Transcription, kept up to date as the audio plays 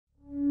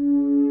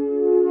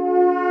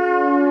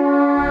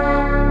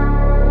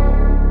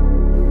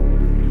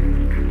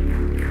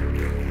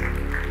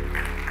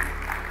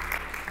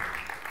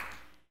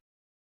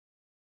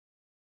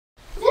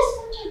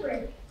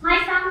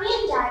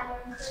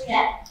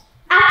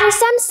After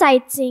some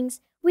sightseeing,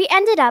 we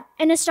ended up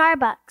in a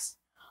Starbucks.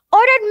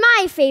 Ordered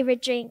my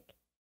favorite drink,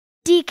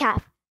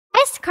 decaf,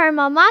 iced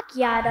caramel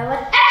macchiato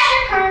with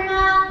extra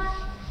caramel.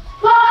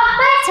 What caught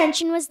my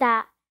attention was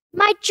that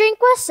my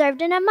drink was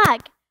served in a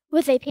mug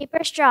with a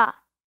paper straw.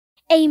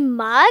 A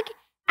mug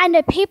and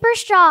a paper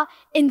straw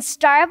in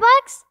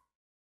Starbucks?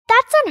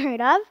 That's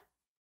unheard of.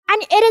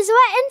 And it is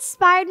what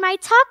inspired my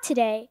talk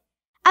today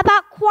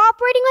about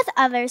cooperating with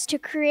others to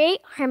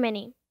create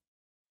harmony.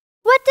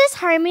 What does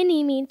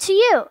harmony mean to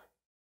you?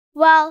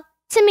 Well,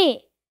 to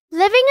me,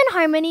 living in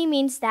harmony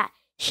means that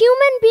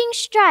human beings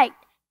strike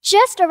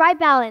just the right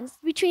balance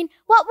between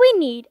what we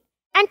need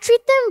and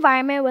treat the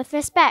environment with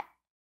respect.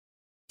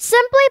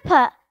 Simply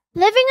put,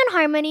 living in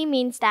harmony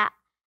means that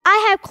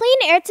I have clean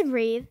air to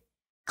breathe,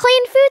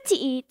 clean food to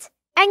eat,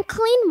 and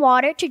clean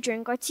water to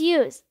drink or to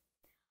use.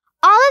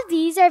 All of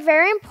these are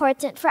very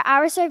important for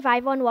our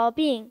survival and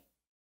well-being,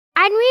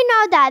 and we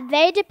know that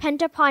they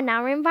depend upon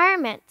our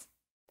environment.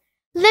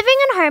 Living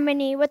in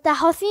harmony with a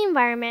healthy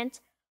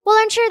environment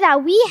will ensure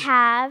that we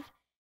have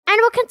and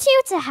will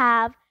continue to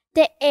have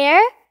the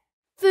air,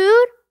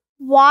 food,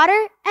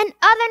 water, and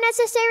other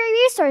necessary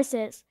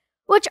resources,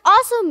 which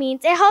also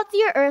means a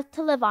healthier earth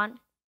to live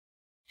on.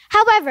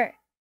 However,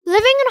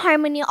 living in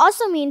harmony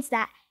also means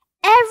that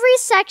every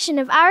section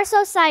of our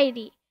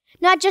society,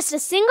 not just a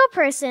single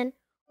person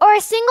or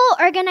a single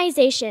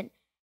organization,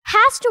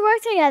 has to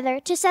work together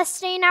to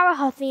sustain our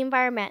healthy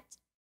environment.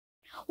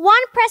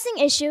 One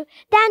pressing issue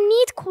that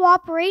needs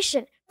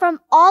cooperation from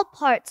all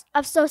parts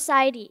of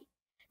society,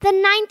 the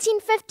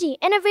 1950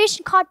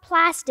 innovation called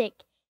plastic,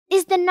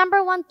 is the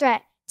 #1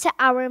 threat to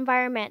our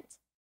environment.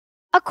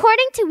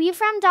 According to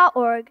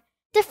WeFrom.org,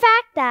 the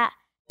fact that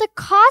the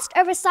cost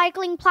of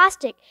recycling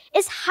plastic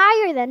is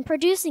higher than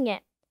producing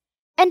it.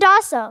 And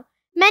also,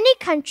 many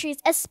countries,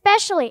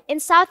 especially in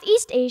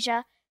Southeast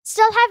Asia,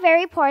 still have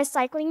very poor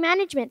recycling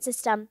management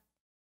system.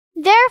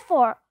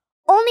 Therefore,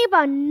 only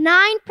about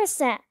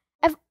 9%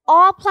 of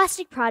all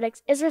plastic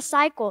products is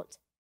recycled.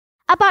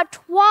 About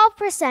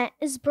 12%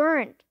 is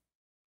burned.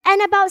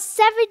 And about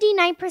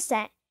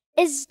 79%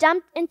 is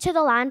dumped into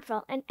the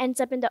landfill and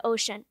ends up in the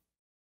ocean.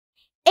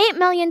 8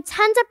 million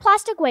tons of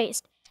plastic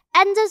waste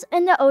ends up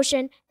in the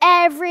ocean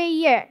every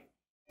year.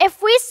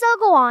 If we still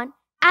go on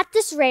at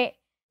this rate,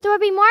 there will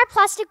be more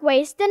plastic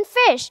waste than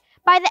fish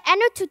by the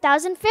end of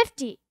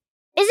 2050.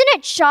 Isn't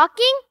it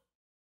shocking?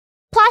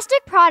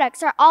 Plastic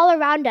products are all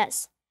around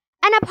us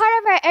and a part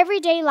of our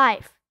everyday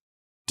life.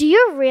 Do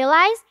you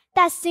realize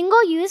that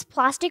single-use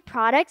plastic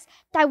products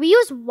that we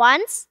use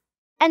once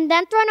and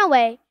then thrown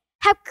away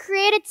have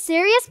created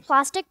serious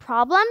plastic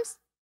problems?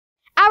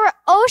 Our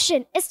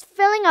ocean is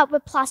filling up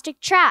with plastic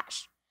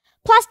trash.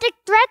 Plastic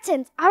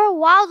threatens our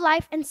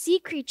wildlife and sea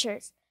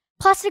creatures.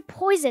 Plastic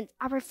poisons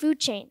our food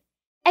chain.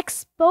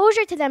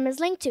 Exposure to them is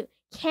linked to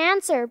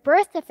cancer,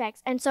 birth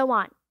defects, and so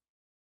on.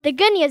 The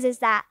good news is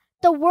that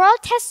the world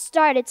has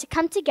started to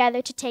come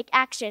together to take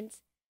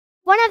actions.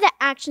 One of the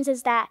actions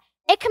is that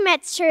it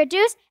commits to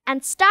reduce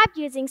and stop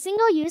using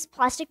single-use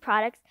plastic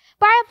products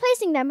by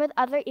replacing them with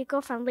other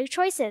eco-friendly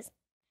choices.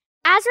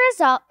 As a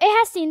result, it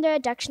has seen the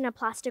reduction of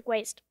plastic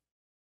waste.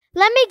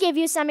 Let me give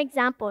you some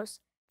examples.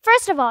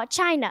 First of all,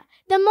 China,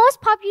 the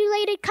most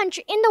populated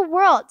country in the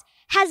world,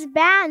 has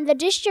banned the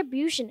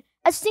distribution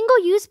of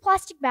single-use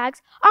plastic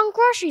bags on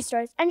grocery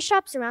stores and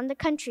shops around the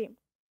country.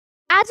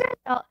 As a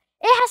result,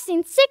 it has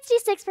seen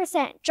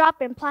 66%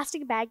 drop in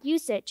plastic bag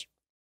usage.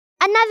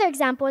 Another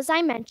example, as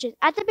I mentioned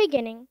at the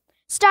beginning,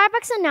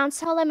 Starbucks announced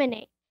to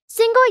eliminate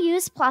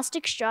single-use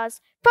plastic straws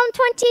from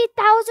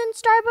 28,000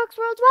 Starbucks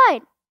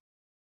worldwide.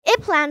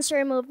 It plans to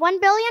remove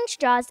 1 billion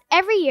straws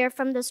every year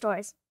from the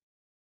stores.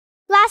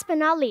 Last but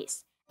not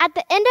least, at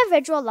the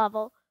individual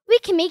level, we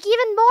can make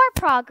even more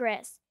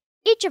progress.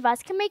 Each of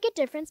us can make a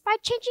difference by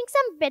changing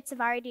some bits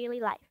of our daily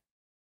life.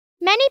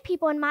 Many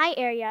people in my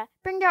area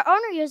bring their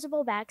own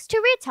reusable bags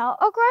to retail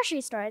or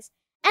grocery stores,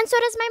 and so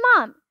does my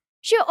mom.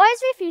 She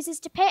always refuses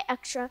to pay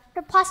extra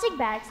for plastic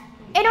bags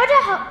in order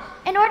to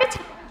reduce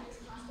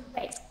plastic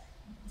waste.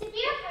 To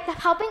be a part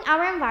of helping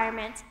our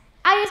environment,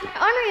 I use my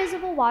own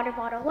reusable water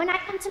bottle when I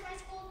come to my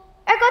school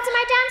or go to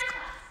my dance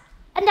class,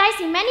 and I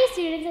see many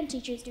students and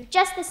teachers do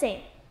just the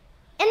same.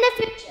 In the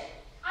future,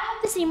 I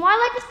hope to see more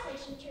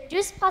legislation to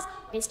reduce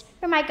plastic waste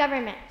from my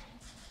government.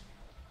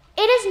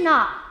 It is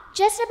not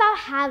just about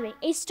having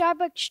a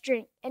Starbucks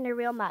drink in a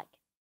real mug.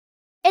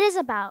 It is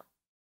about,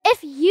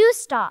 if you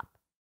stop,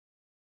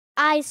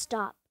 I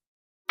stop,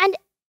 and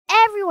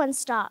everyone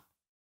stop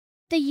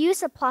the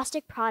use of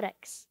plastic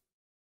products,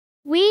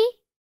 we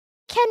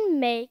can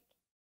make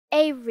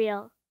a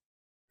real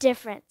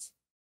difference.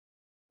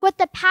 With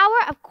the power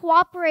of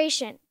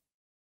cooperation,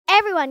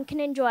 everyone can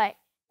enjoy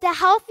the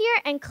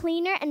healthier and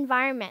cleaner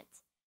environment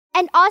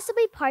and also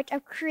be part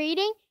of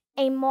creating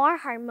a more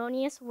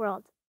harmonious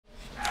world.